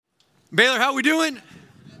Baylor, how we doing?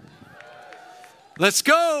 Let's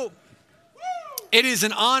go. It is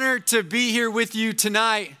an honor to be here with you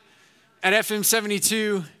tonight at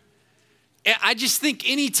FM72. I just think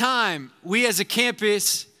anytime we as a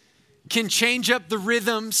campus can change up the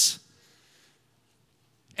rhythms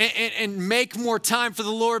and make more time for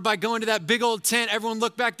the Lord by going to that big old tent. Everyone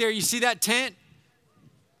look back there. You see that tent?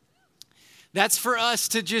 That's for us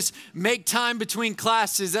to just make time between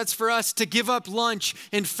classes. That's for us to give up lunch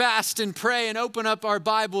and fast and pray and open up our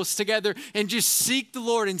Bibles together and just seek the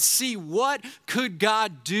Lord and see what could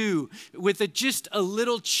God do with just a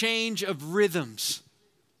little change of rhythms.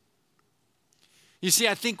 You see,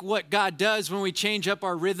 I think what God does when we change up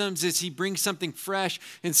our rhythms is He brings something fresh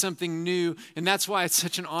and something new. And that's why it's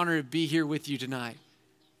such an honor to be here with you tonight.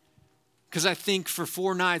 Because I think for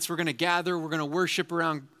 4 nights, we're going to gather, we're going to worship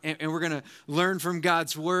around, and we're going to learn from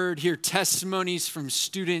God's word, hear testimonies from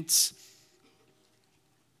students.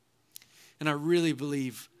 And I really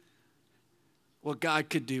believe what God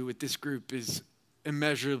could do with this group is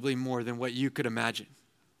immeasurably more than what you could imagine.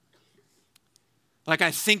 Like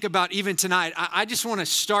I think about even tonight, I just want to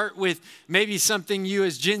start with maybe something you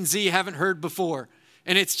as Gen Z haven't heard before.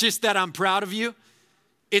 And it's just that I'm proud of you.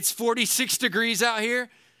 It's 46 degrees out here.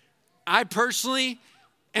 I personally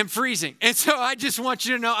am freezing. And so I just want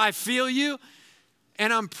you to know I feel you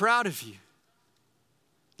and I'm proud of you.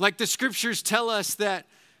 Like the scriptures tell us that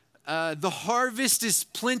the harvest is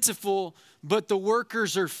plentiful, but the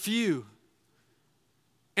workers are few.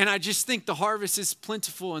 And I just think the harvest is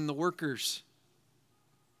plentiful and the workers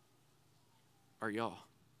are y'all.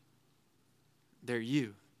 They're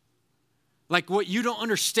you. Like what you don't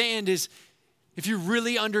understand is if you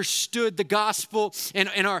really understood the gospel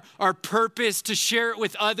and our purpose to share it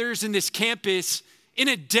with others in this campus, in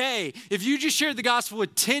a day, if you just shared the gospel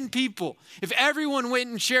with 10 people, if everyone went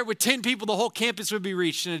and shared with 10 people, the whole campus would be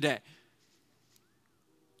reached in a day.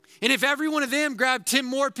 And if every one of them grabbed 10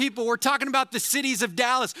 more people, we're talking about the cities of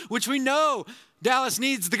Dallas, which we know Dallas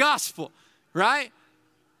needs the gospel, right?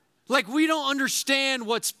 Like we don't understand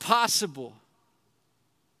what's possible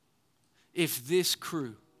if this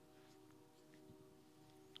crew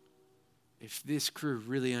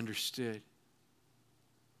really understood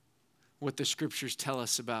what the scriptures tell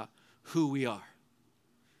us about who we are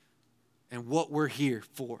and what we're here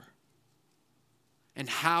for and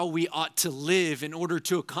how we ought to live in order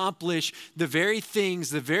to accomplish the very things,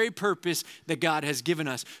 the very purpose that God has given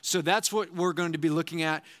us. So that's what we're going to be looking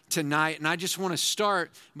at tonight. And I just want to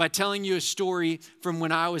start by telling you a story from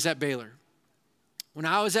when I was at Baylor. When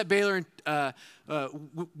I was at Baylor,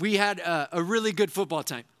 we had a really good football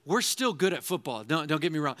team. We're still good at football, don't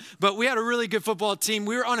get me wrong. But we had a really good football team.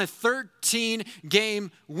 We were on a 13-game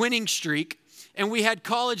winning streak, and we had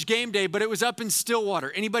college game day, but it was up in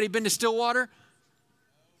Stillwater. Anybody been to Stillwater?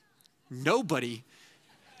 Nobody.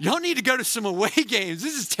 Y'all need to go to some away games.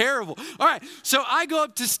 This is terrible. All right, so I go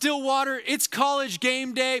up to Stillwater. It's college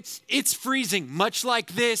game day. It's freezing, much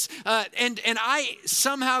like this. And I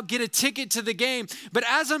somehow get a ticket to the game. But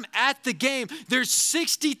as I'm at the game, there's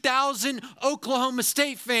 60,000 Oklahoma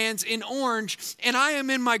State fans in orange, and I am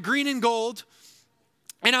in my green and gold,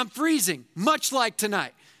 and I'm freezing, much like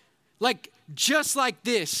tonight. Like, just like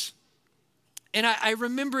this. And I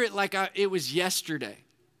remember it like it was yesterday.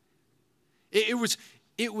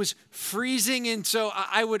 It was freezing, and so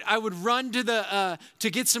I would run to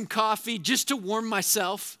get some coffee just to warm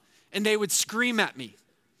myself, and they would scream at me.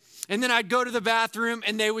 And then I'd go to the bathroom,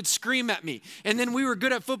 and they would scream at me. And then we were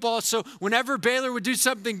good at football, so whenever Baylor would do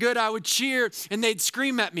something good, I would cheer, and they'd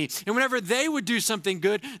scream at me. And whenever they would do something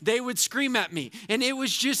good, they would scream at me. And it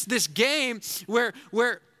was just this game where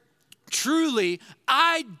truly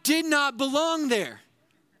I did not belong there.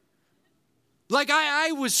 Like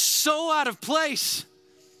I was so out of place.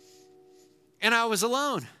 And I was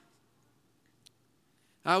alone.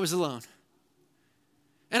 I was alone.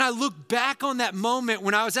 And I look back on that moment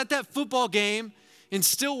when I was at that football game in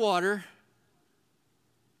Stillwater,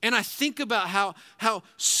 and I think about how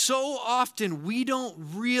so often we don't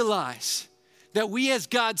realize that we as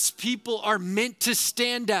God's people are meant to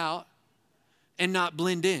stand out and not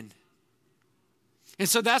blend in. And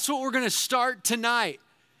so that's what we're going to start tonight.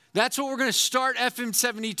 That's what we're going to start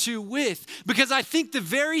FM72 with, because I think the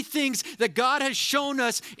very things that God has shown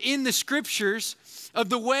us in the scriptures of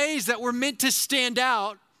the ways that we're meant to stand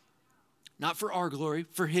out, not for our glory,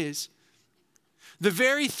 for His, the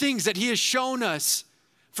very things that He has shown us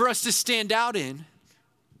for us to stand out in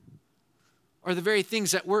are the very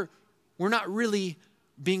things that we're not really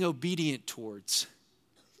being obedient towards.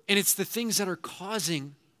 And it's the things that are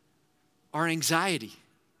causing our anxiety.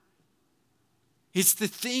 It's the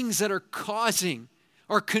things that are causing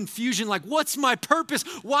our confusion, like, what's my purpose?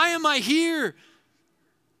 Why am I here?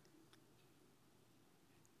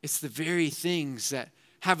 It's the very things that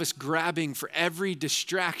have us grabbing for every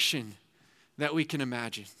distraction that we can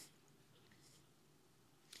imagine.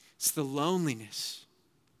 It's the loneliness.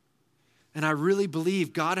 And I really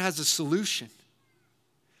believe God has a solution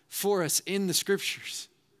for us in the scriptures.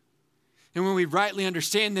 And when we rightly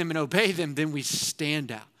understand them and obey them, then we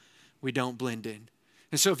stand out. We don't blend in.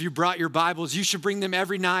 And so if you brought your Bibles, you should bring them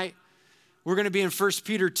every night. We're going to be in 1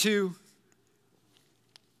 Peter 2.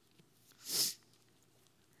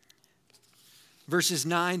 Verses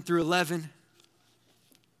 9 through 11.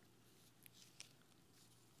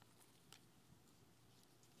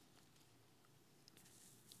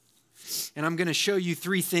 And I'm going to show you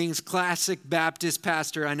three things. Classic Baptist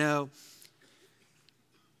pastor, I know.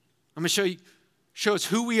 I'm going to show us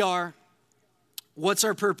who we are, what's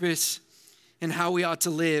our purpose, and how we ought to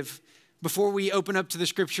live. Before we open up to the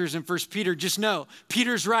scriptures in 1 Peter, just know,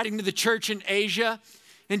 Peter's writing to the church in Asia,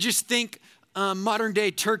 and just think modern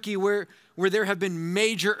day Turkey where there have been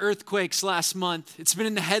major earthquakes last month. It's been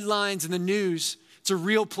in the headlines and the news. It's a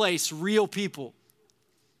real place, real people.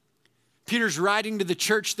 Peter's writing to the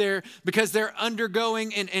church there because they're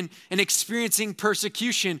undergoing and experiencing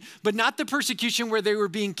persecution, but not the persecution where they were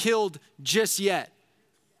being killed just yet.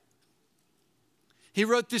 He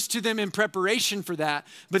wrote this to them in preparation for that,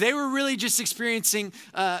 but they were really just experiencing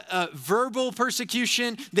verbal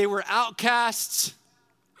persecution. They were outcasts.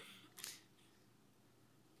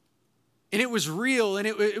 And it was real, and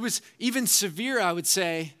it was even severe, I would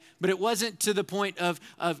say, but it wasn't to the point of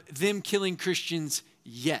them killing Christians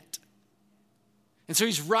yet. And so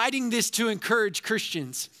he's writing this to encourage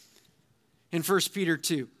Christians in 1 Peter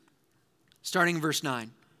 2, starting in verse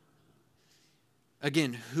 9.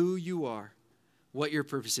 Again, who you are, what your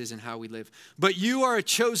purpose is, and how we live. But you are a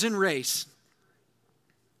chosen race,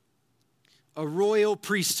 a royal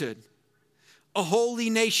priesthood, a holy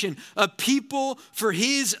nation, a people for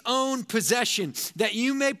his own possession, that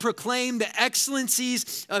you may proclaim the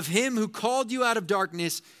excellencies of him who called you out of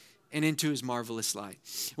darkness and into his marvelous light.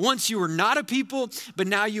 Once you were not a people, but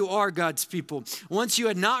now you are God's people. Once you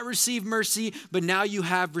had not received mercy, but now you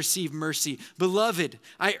have received mercy. Beloved,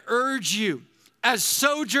 I urge you as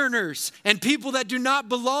sojourners and people that do not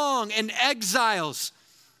belong and exiles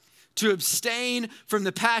to abstain from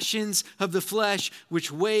the passions of the flesh which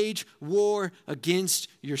wage war against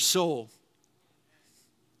your soul.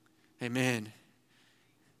 Amen.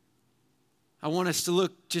 I want us to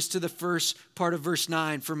look just to the first part of verse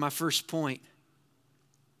 9 for my first point.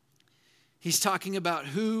 He's talking about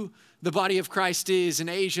who the body of Christ is in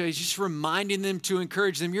Asia. He's just reminding them to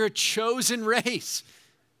encourage them. You're a chosen race,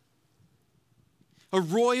 a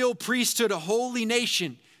royal priesthood, a holy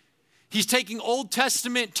nation. He's taking Old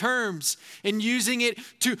Testament terms and using it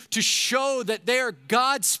to show that they are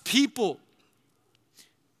God's people.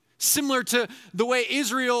 Similar to the way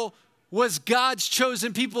Israel was God's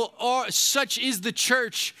chosen people, such is the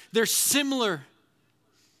church. They're similar.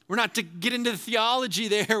 We're not to get into the theology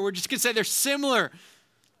there. We're just going to say they're similar.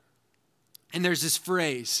 And there's this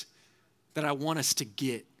phrase that I want us to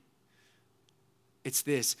get. It's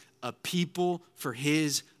this: a people for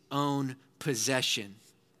his own possession.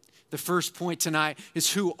 The first point tonight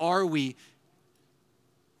is, who are we?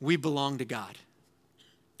 We belong to God.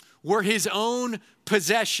 We're his own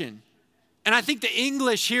possession. And I think the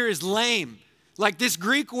English here is lame. Like, this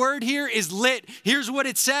Greek word here is lit. Here's what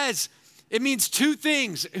it says. It means two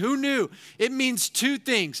things. Who knew? It means two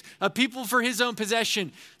things. A people for his own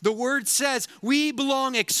possession. The word says we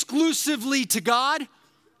belong exclusively to God.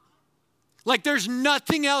 Like, there's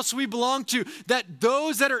nothing else we belong to. That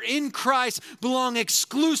those that are in Christ belong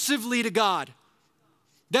exclusively to God.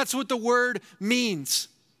 That's what the word means.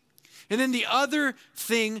 And then the other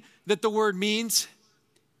thing that the word means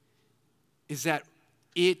is that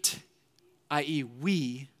it, i.e.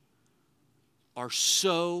 we, are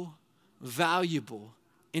so valuable.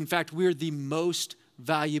 In fact, we're the most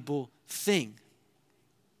valuable thing.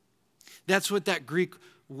 That's what that Greek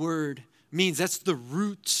word means. That's the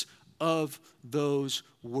roots of those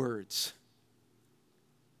words.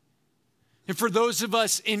 And for those of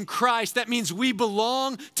us in Christ, that means we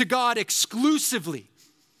belong to God exclusively.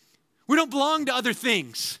 We don't belong to other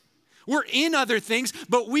things. We're in other things,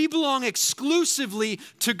 but we belong exclusively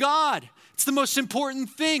to God. It's the most important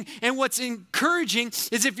thing. And what's encouraging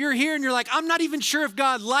is if you're here and you're like, I'm not even sure if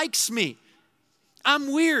God likes me.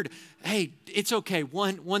 I'm weird. Hey, it's okay.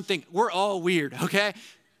 One thing, we're all weird, okay?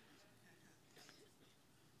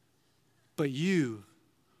 But you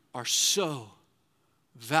are so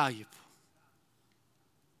valuable.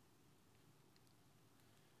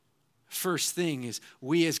 first thing is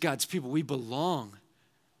we as God's people, we belong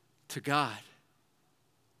to God.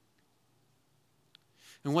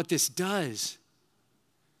 And what this does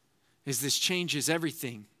is this changes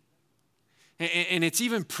everything. And it's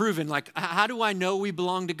even proven, like, how do I know we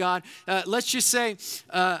belong to God? Let's just say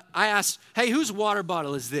I asked, hey, whose water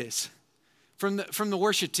bottle is this? From the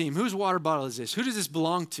worship team, whose water bottle is this? Who does this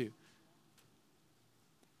belong to?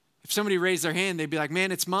 If somebody raised their hand, they'd be like,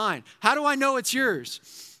 man, it's mine. How do I know it's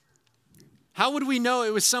yours? How would we know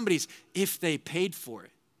it was somebody's? If they paid for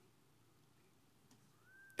it.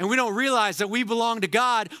 And we don't realize that we belong to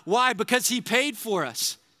God. Why? Because he paid for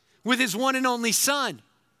us with his one and only son.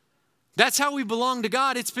 That's how we belong to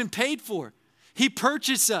God. It's been paid for. He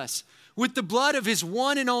purchased us with the blood of his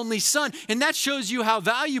one and only son. And that shows you how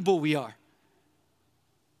valuable we are.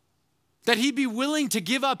 That he'd be willing to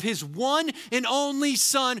give up his one and only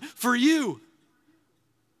son for you.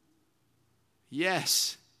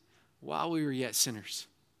 Yes, while we were yet sinners,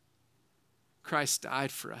 Christ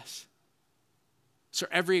died for us. So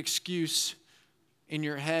every excuse in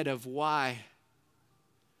your head of why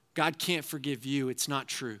God can't forgive you, it's not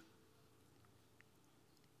true.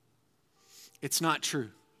 It's not true.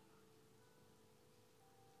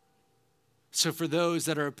 So for those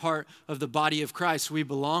that are a part of the body of Christ, we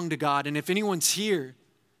belong to God. And if anyone's here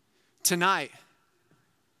tonight,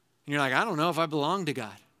 and you're like, I don't know if I belong to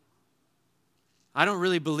God. I don't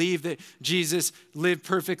really believe that Jesus lived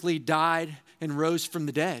perfectly, died, and rose from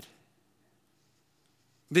the dead.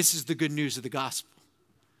 This is the good news of the gospel.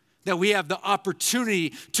 That we have the opportunity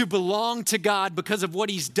to belong to God because of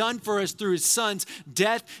what he's done for us through his son's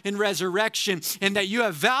death and resurrection, and that you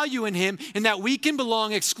have value in him and that we can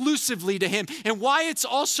belong exclusively to him. And why it's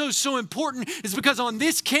also so important is because on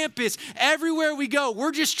this campus, everywhere we go,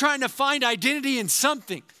 we're just trying to find identity in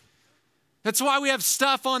something. That's why we have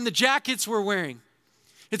stuff on the jackets we're wearing.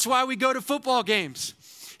 It's why we go to football games.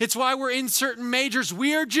 It's why we're in certain majors.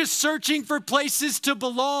 We are just searching for places to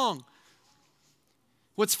belong.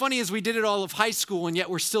 What's funny is we did it all of high school, and yet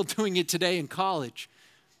we're still doing it today in college.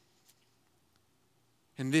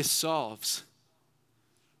 And this solves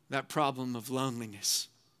that problem of loneliness.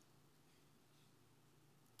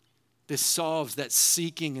 This solves that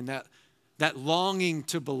seeking and that longing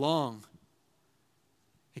to belong.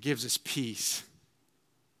 It gives us peace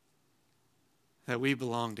that we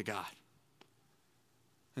belong to God.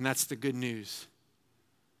 And that's the good news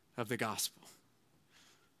of the gospel.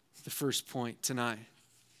 The first point tonight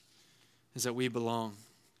is that we belong.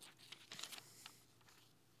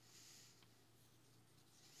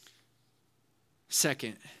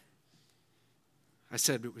 Second, I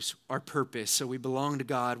said it was our purpose. So we belong to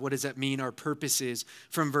God. What does that mean? Our purpose is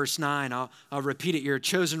from verse 9. I'll repeat it. You're a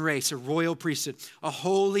chosen race, a royal priesthood, a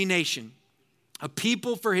holy nation, a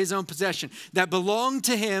people for his own possession that belong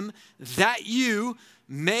to him, that you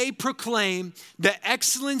may proclaim the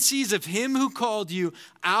excellencies of him who called you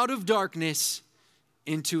out of darkness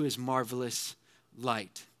into his marvelous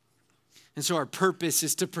light. And so our purpose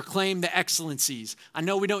is to proclaim the excellencies. I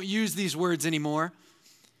know we don't use these words anymore.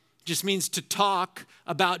 It just means to talk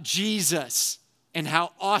about Jesus and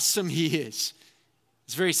how awesome he is.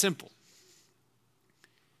 It's very simple.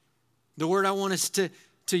 The word I want us to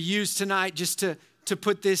use tonight, just to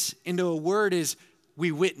put this into a word, is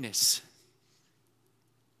we witness.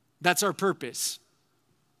 That's our purpose,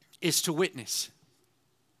 is to witness.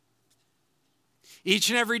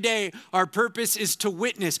 Each and every day, our purpose is to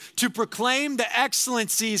witness, to proclaim the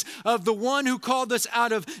excellencies of the one who called us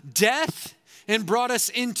out of death and brought us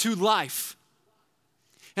into life.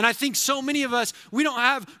 And I think so many of us, we don't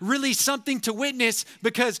have really something to witness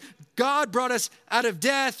because God brought us out of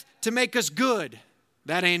death to make us good.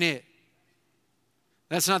 That ain't it.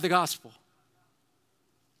 That's not the gospel.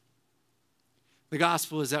 The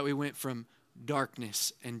gospel is that we went from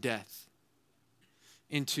darkness and death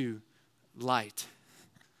into light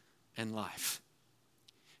and life.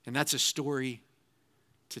 And that's a story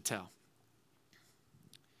to tell.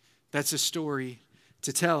 That's a story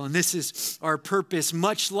to tell. And this is our purpose,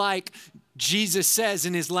 much like Jesus says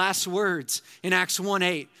in his last words in Acts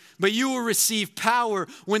 1:8. But you will receive power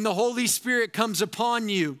when the Holy Spirit comes upon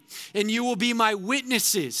you, and you will be my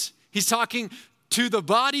witnesses. He's talking to the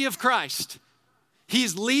body of Christ.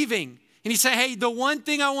 He's leaving. And he said, hey, the one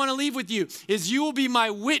thing I want to leave with you is you will be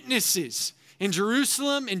my witnesses in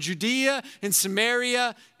Jerusalem, in Judea, in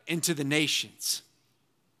Samaria, and to the nations.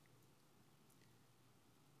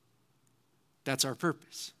 That's our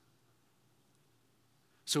purpose.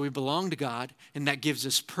 So we belong to God, and that gives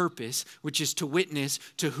us purpose, which is to witness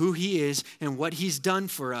to who he is and what he's done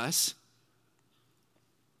for us.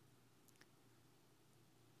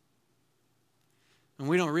 And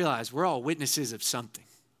we don't realize we're all witnesses of something.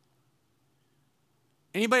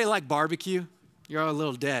 Anybody like barbecue? You're all a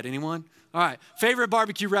little dead. Anyone? All right. Favorite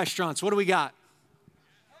barbecue restaurants. What do we got?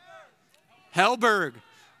 Hellberg.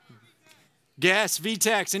 Guess,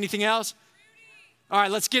 VTEX. Anything else? All right,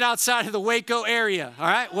 let's get outside of the Waco area. All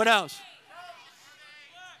right, what else?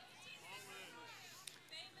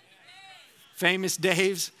 Famous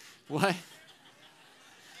Dave's. What?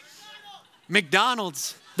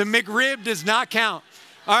 McDonald's. The McRib does not count.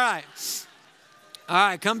 All right. All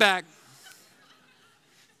right, come back.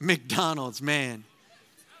 McDonald's, man.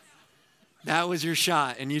 That was your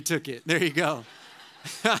shot, and you took it. There you go.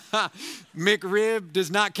 McRib does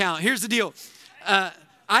not count. Here's the deal.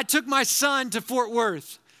 I took my son to Fort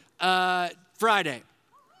Worth Friday,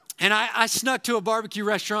 and I snuck to a barbecue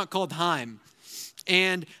restaurant called Heim,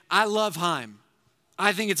 and I love Heim.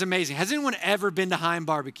 I think it's amazing. Has anyone ever been to Heim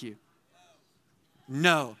Barbecue?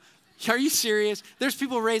 No. Are you serious? There's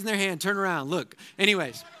people raising their hand. Turn around. Look.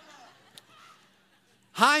 Anyways,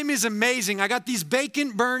 Heim is amazing. I got these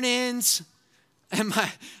bacon burn-ins. And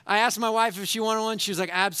I asked my wife if she wanted one. She was like,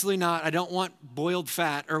 absolutely not. I don't want boiled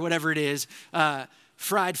fat or whatever it is.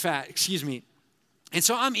 Fried fat, excuse me. And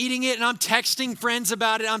so I'm eating it and I'm texting friends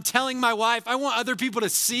about it. I'm telling my wife, I want other people to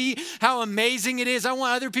see how amazing it is. I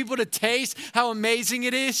want other people to taste how amazing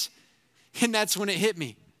it is. And that's when it hit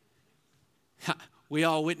me. We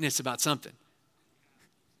all witness about something.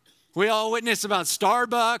 We all witness about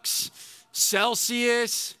Starbucks,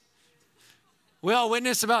 Celsius. We all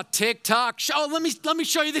witness about TikTok. Oh, let me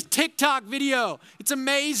show you this TikTok video. It's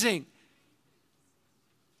amazing.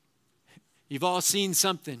 You've all seen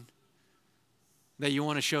something that you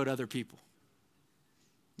want to show to other people.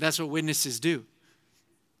 That's what witnesses do.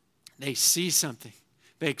 They see something,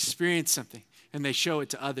 they experience something, and they show it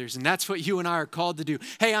to others. And that's what you and I are called to do.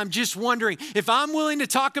 Hey, I'm just wondering, if I'm willing to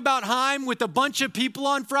talk about Heim with a bunch of people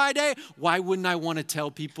on Friday, why wouldn't I want to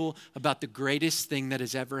tell people about the greatest thing that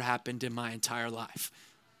has ever happened in my entire life?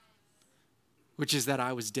 Which is that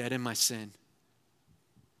I was dead in my sin.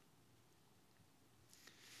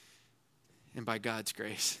 And by God's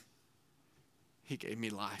grace, He gave me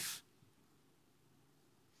life.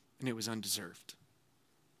 And it was undeserved.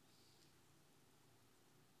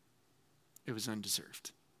 It was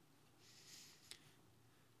undeserved.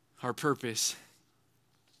 Our purpose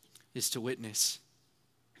is to witness.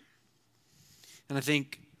 And I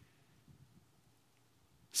think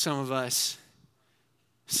some of us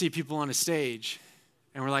see people on a stage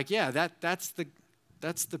and we're like, yeah, that's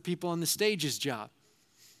the people on the stage's job.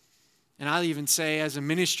 And I'll even say, as a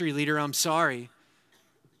ministry leader, I'm sorry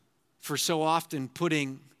for so often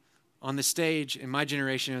putting on the stage, in my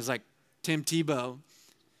generation, it was like Tim Tebow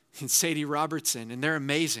and Sadie Robertson, and they're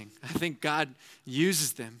amazing. I think God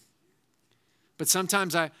uses them. But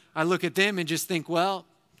sometimes I look at them and just think, well,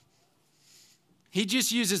 He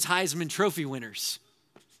just uses Heisman Trophy winners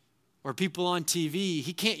or people on TV.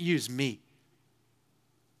 He can't use me.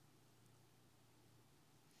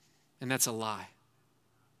 And that's a lie.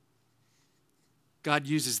 God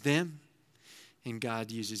uses them, and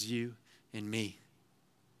God uses you and me.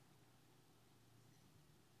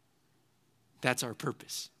 That's our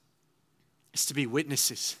purpose. It's to be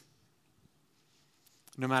witnesses.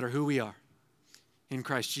 No matter who we are. In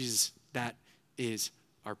Christ Jesus, that is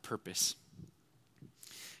our purpose.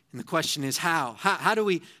 And the question is how? How do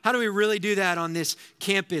we really do that on this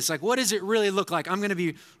campus? Like, what does it really look like? I'm going to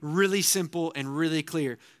be really simple and really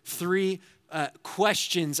clear. 3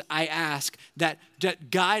 questions I ask that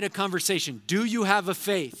guide a conversation. Do you have a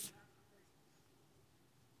faith?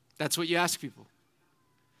 That's what you ask people.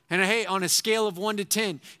 And hey, on a scale of 1 to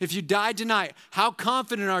 10, if you died tonight, how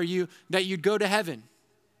confident are you that you'd go to heaven?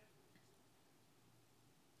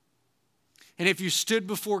 And if you stood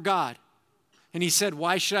before God and He said,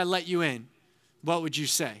 why should I let you in? What would you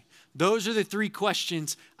say? Those are the 3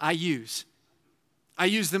 questions I use. I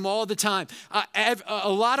use them all the time. A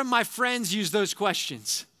lot of my friends use those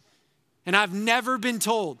questions. And I've never been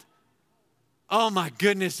told, oh my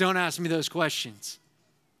goodness, don't ask me those questions.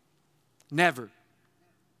 Never.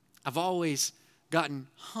 I've always gotten,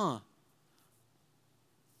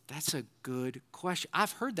 that's a good question.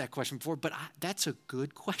 I've heard that question before, but that's a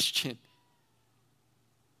good question.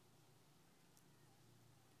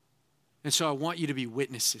 And so I want you to be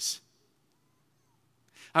witnesses.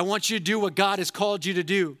 I want you to do what God has called you to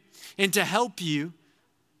do. And to help you,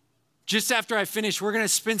 just after I finish, we're going to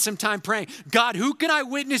spend some time praying. God, who can I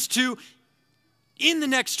witness to in the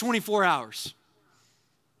next 24 hours?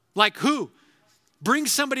 Like who? Bring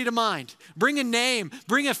somebody to mind. Bring a name.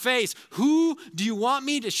 Bring a face. Who do you want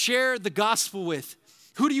me to share the gospel with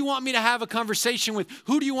Who do you want me to have a conversation with?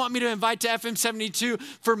 Who do you want me to invite to FM72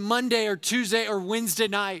 for Monday or Tuesday or Wednesday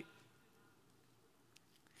night?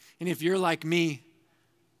 And if you're like me,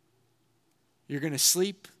 you're going to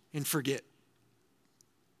sleep and forget.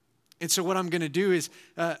 And so what I'm going to do is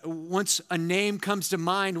once a name comes to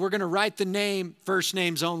mind, we're going to write the name, first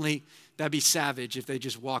names only. That'd be savage if they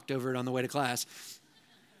just walked over it on the way to class.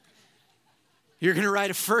 You're going to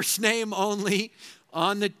write a first name only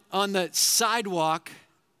on the sidewalk,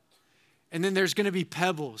 and then there's going to be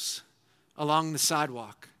pebbles along the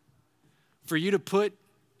sidewalk for you to put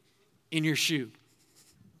in your shoe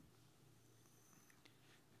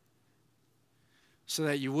so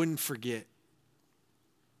that you wouldn't forget.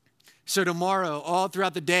 So tomorrow, all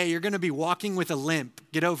throughout the day, you're going to be walking with a limp.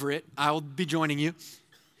 Get over it. I'll be joining you.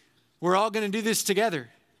 We're all going to do this together.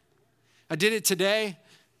 I did it today.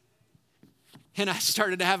 And I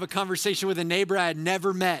started to have a conversation with a neighbor I had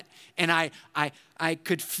never met. And I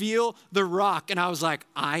could feel the rock. And I was like,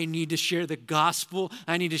 I need to share the gospel.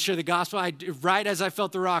 I need to share the gospel. Right as I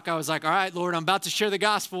felt the rock, I was like, all right, Lord, I'm about to share the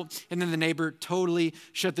gospel. And then the neighbor totally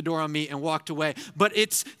shut the door on me and walked away. But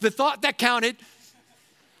it's the thought that counted.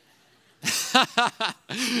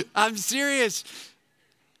 I'm serious.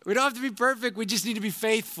 We don't have to be perfect. We just need to be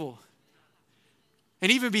faithful.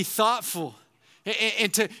 And even be thoughtful.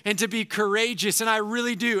 And to be courageous, and I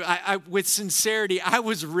really do. I with sincerity, I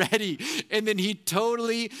was ready, and then he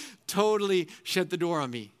totally shut the door on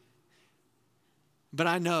me. But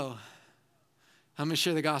I know I'm going to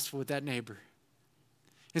share the gospel with that neighbor.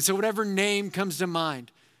 And so whatever name comes to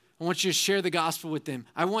mind, I want you to share the gospel with them.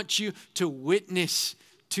 I want you to witness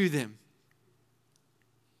to them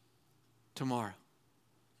tomorrow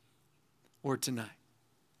or tonight.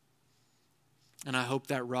 And I hope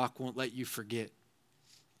that rock won't let you forget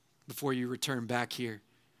before you return back here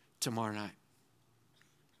tomorrow night.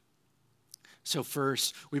 So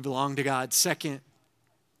first, we belong to God. Second,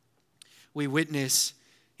 we witness.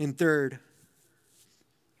 And third,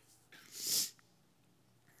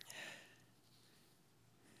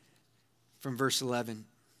 from verse 11,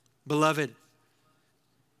 beloved,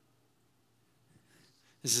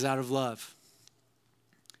 this is out of love.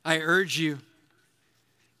 I urge you,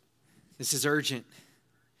 this is urgent,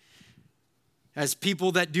 as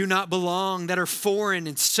people that do not belong, that are foreign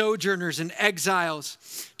and sojourners and exiles,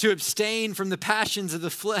 to abstain from the passions of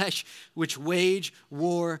the flesh which wage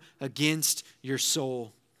war against your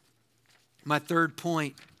soul. My third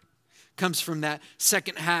point comes from that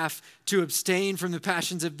second half, to abstain from the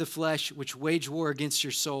passions of the flesh which wage war against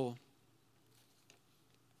your soul.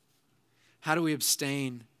 How do we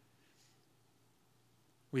abstain?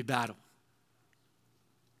 We battle.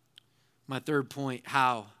 My third point,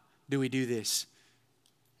 how do we do this?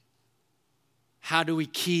 How do we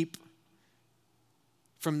keep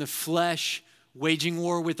from the flesh waging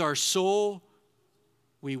war with our soul?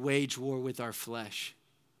 We wage war with our flesh.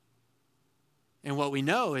 And what we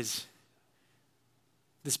know is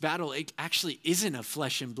this battle actually isn't of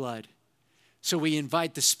flesh and blood. So we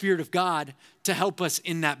invite the Spirit of God to help us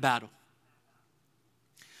in that battle.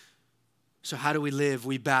 So how do we live?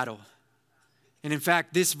 We battle. And in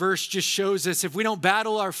fact, this verse just shows us if we don't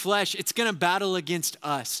battle our flesh, it's going to battle against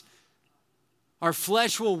us. Our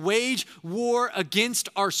flesh will wage war against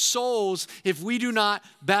our souls if we do not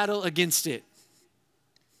battle against it.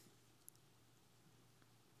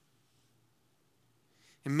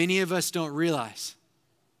 And many of us don't realize.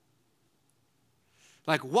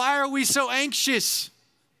 Like, why are we so anxious?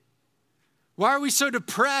 Why are we so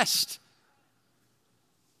depressed?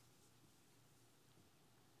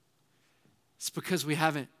 It's because we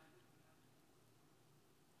haven't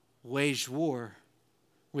waged war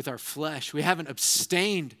with our flesh. We haven't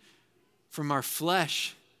abstained from our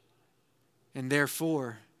flesh. And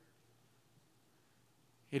therefore,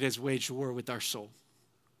 it has waged war with our soul.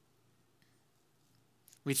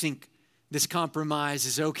 We think this compromise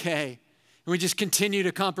is okay. And we just continue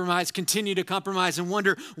to compromise, and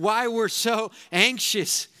wonder why we're so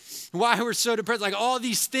anxious, why we're so depressed, like all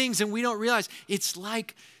these things, and we don't realize it's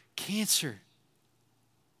like cancer.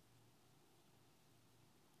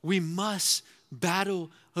 We must battle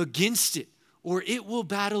against it, or it will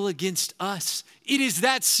battle against us. It is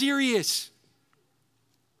that serious.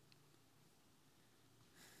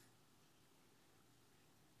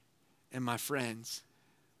 And my friends,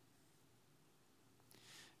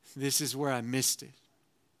 this is where I missed it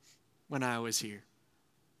when I was here.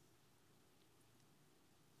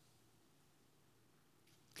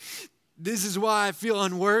 This is why I feel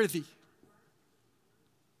unworthy.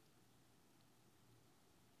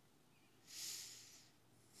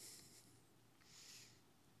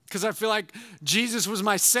 because I feel like Jesus was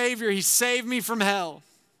my Savior. He saved me from hell.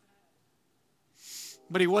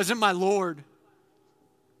 But he wasn't my Lord.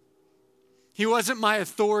 He wasn't my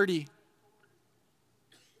authority.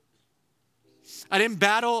 I didn't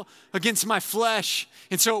battle against my flesh,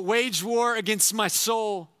 and so it waged war against my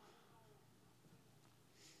soul.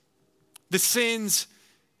 The sins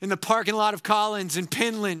in the parking lot of Collins in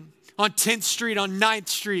Penland, on 10th Street, on 9th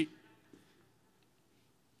Street.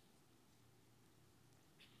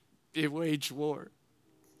 It waged war.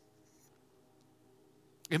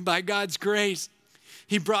 And by God's grace,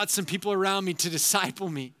 he brought some people around me to disciple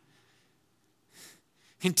me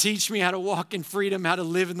and teach me how to walk in freedom, how to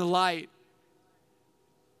live in the light.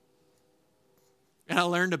 And I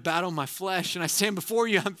learned to battle my flesh. And I stand before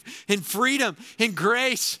you, I'm in freedom, in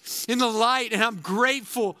grace, in the light, and I'm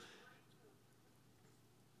grateful.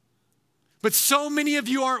 But so many of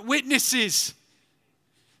you aren't witnesses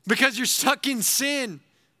because you're stuck in sin.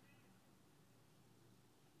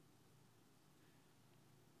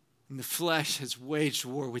 And the flesh has waged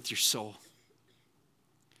war with your soul.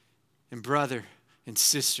 And brother and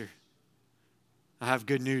sister, I have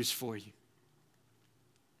good news for you.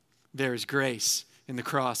 There is grace in the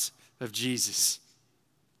cross of Jesus.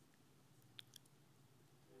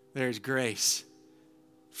 There is grace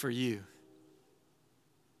for you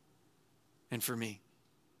and for me.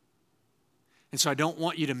 And so I don't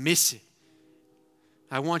want you to miss it.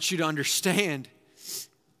 I want you to understand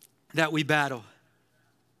that we battle.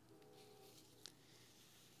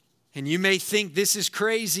 And you may think this is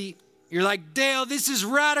crazy. You're like, Dale, this is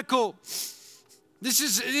radical. This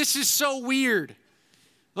is so weird.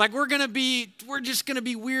 Like we're just gonna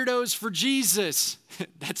be weirdos for Jesus.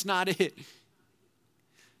 That's not it.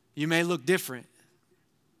 You may look different,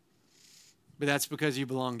 but that's because you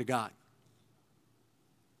belong to God.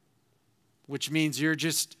 Which means you're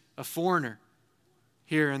just a foreigner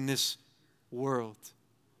here in this world.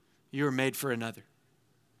 You were made for another.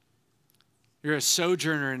 You're a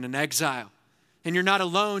sojourner and an exile. And you're not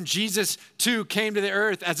alone. Jesus, too, came to the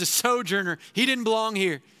earth as a sojourner. He didn't belong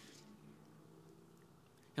here.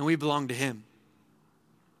 And we belong to him.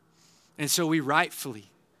 And so we rightfully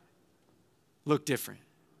look different.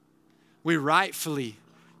 We rightfully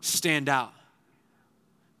stand out.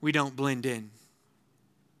 We don't blend in.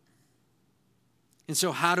 And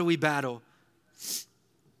so how do we battle?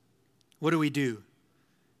 What do?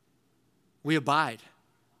 We abide.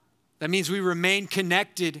 That means we remain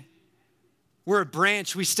connected. We're a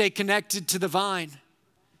branch. We stay connected to the vine.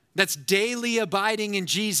 That's daily abiding in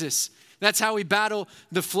Jesus. That's how we battle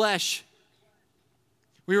the flesh.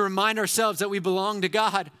 We remind ourselves that we belong to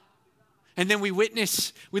God. And then we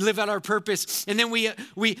witness, we live out our purpose. And then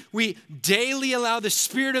we daily allow the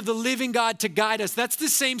Spirit of the living God to guide us. That's the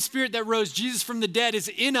same Spirit that rose Jesus from the dead is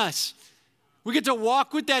in us. We get to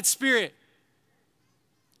walk with that Spirit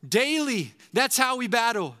daily. That's how we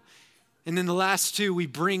battle. And then the last two, we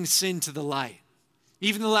bring sin to the light.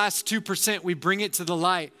 Even the last 2%, we bring it to the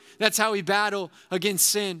light. That's how we battle against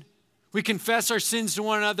sin. We confess our sins to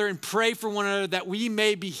one another and pray for one another that we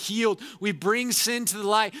may be healed. We bring sin to the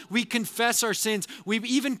light. We confess our sins. We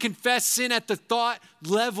even confess sin at the thought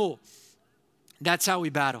level. That's how we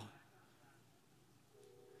battle.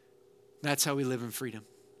 That's how we live in freedom.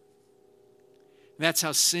 That's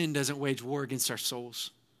how sin doesn't wage war against our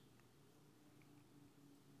souls.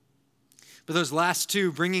 But those last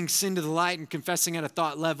two, bringing sin to the light and confessing at a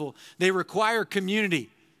thought level, they require community.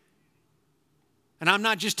 And I'm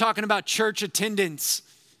not just talking about church attendance.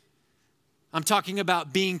 I'm talking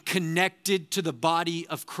about being connected to the body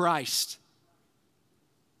of Christ.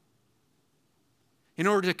 In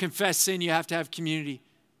order to confess sin, you have to have community.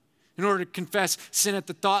 In order to confess sin at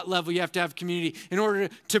the thought level, you have to have community. In order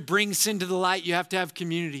to bring sin to the light, you have to have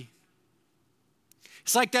community.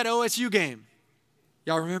 It's like that OSU game.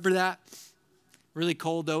 Y'all remember that? Really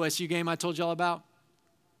cold OSU game I told y'all about?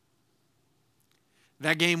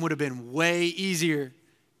 That game would have been way easier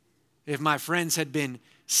if my friends had been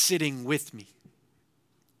sitting with me.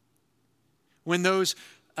 When those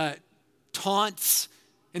taunts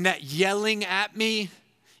and that yelling at me,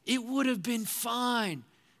 it would have been fine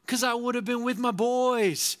because I would have been with my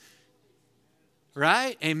boys.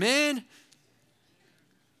 Right? Amen?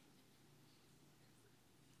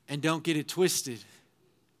 And don't get it twisted.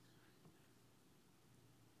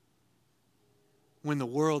 When the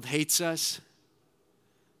world hates us,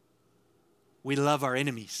 we love our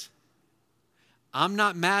enemies. I'm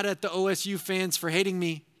not mad at the OSU fans for hating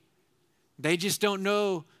me. They just don't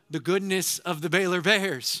know the goodness of the Baylor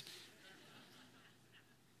Bears.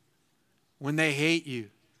 When they hate you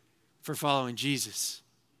for following Jesus,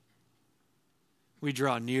 we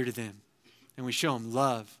draw near to them and we show them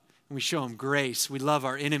love and we show them grace. We love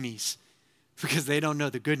our enemies because they don't know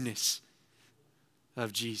the goodness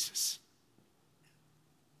of Jesus.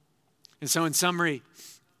 And so in summary,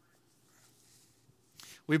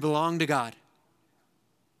 we belong to God.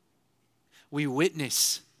 We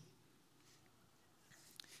witness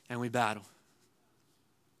and we battle.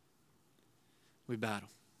 We battle.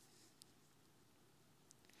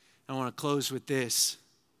 I want to close with this.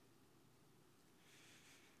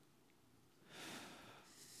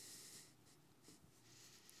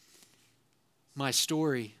 My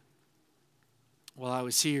story while I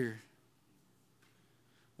was here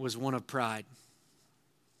was one of pride.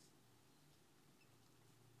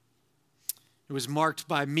 It was marked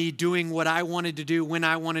by me doing what I wanted to do when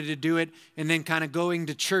I wanted to do it, and then kind of going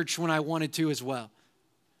to church when I wanted to as well,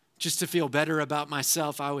 just to feel better about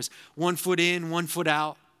myself. I was 1 foot in, 1 foot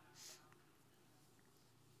out.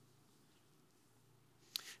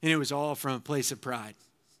 And it was all from a place of pride.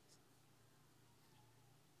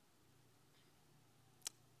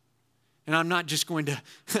 And I'm not just going to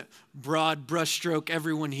broad brushstroke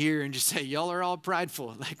everyone here and just say, y'all are all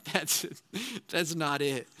prideful. Like that's not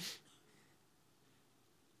it.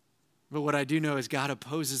 But what I do know is God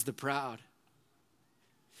opposes the proud.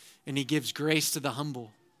 And he gives grace to the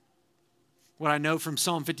humble. What I know from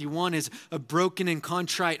Psalm 51 is a broken and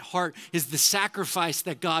contrite heart is the sacrifice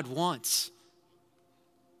that God wants.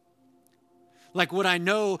 Like what I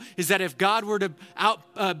know is that if God were to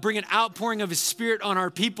bring an outpouring of his Spirit on our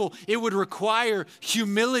people, it would require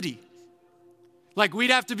humility. Like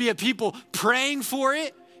we'd have to be a people praying for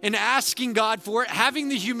it and asking God for it, having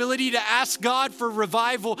the humility to ask God for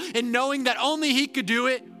revival and knowing that only he could do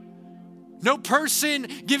it. No person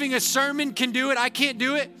giving a sermon can do it. I can't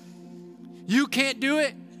do it. You can't do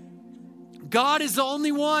it. God is the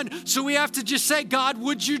only one. So we have to just say, God,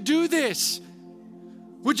 would you do this?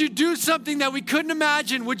 Would you do something that we couldn't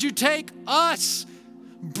imagine? Would you take us,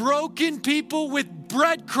 broken people with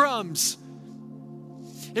breadcrumbs,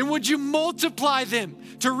 and would you multiply them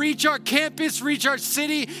to reach our campus, reach our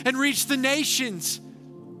city, and reach the nations?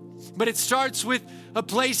 But it starts with a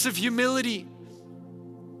place of humility.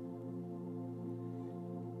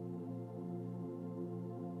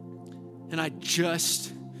 And I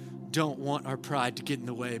just don't want our pride to get in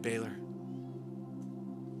the way, Baylor.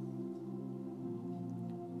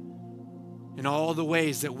 In all the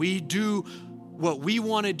ways that we do what we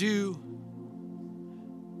want to do,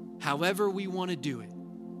 however we want to do it.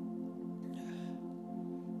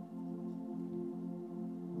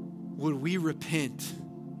 Would we repent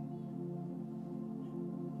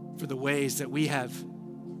for the ways that we have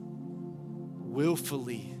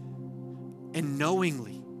willfully and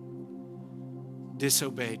knowingly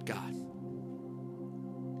disobeyed God?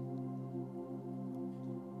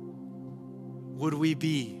 Would we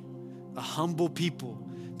be a humble people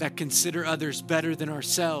that consider others better than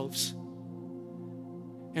ourselves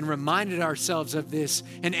and reminded ourselves of this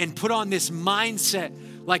and put on this mindset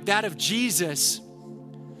like that of Jesus,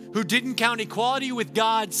 who didn't count equality with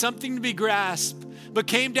God something to be grasped, but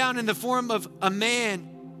came down in the form of a man,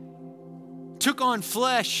 took on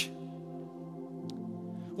flesh,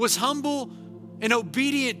 was humble and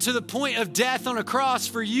obedient to the point of death on a cross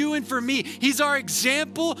for you and for me. He's our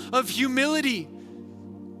example of humility.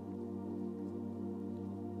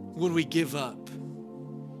 Would we give up?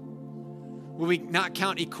 Would we not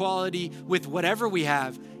count equality with whatever we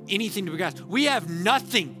have, anything to be grasped? We have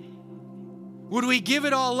nothing. Would we give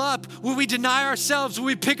it all up? Would we deny ourselves? Would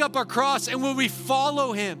we pick up our cross and will we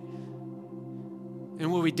follow him?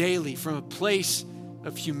 And will we daily, from a place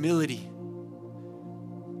of humility,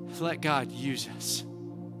 let God use us?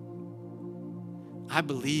 I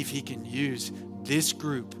believe he can use this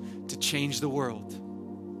group to change the world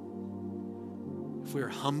if we are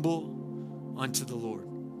humble unto the Lord.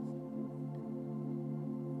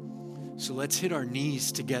 So let's hit our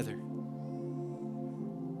knees together.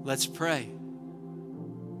 Let's pray.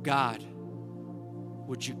 God,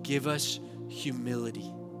 would you give us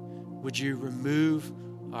humility? Would you remove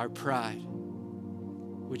our pride?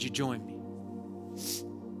 Would you join me?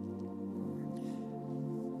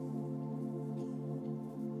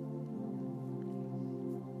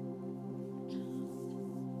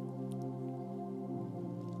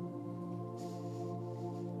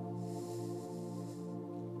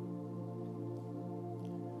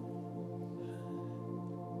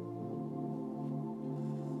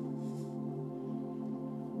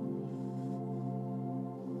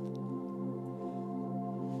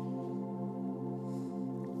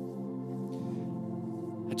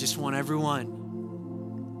 I just want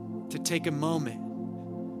everyone to take a moment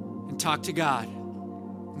and talk to God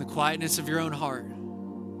in the quietness of your own heart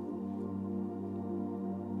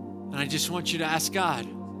And I just want you to ask God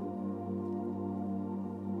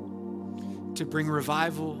to bring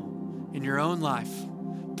revival in your own life,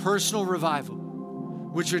 personal revival,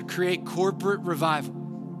 which would create corporate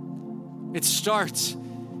revival. It starts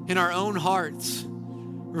in our own hearts.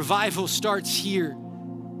 Revival starts here.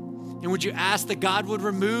 And would you ask that God would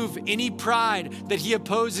remove any pride that he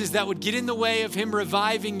opposes that would get in the way of him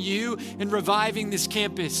reviving you and reviving this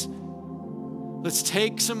campus? Let's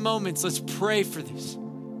take some moments. Let's pray for this.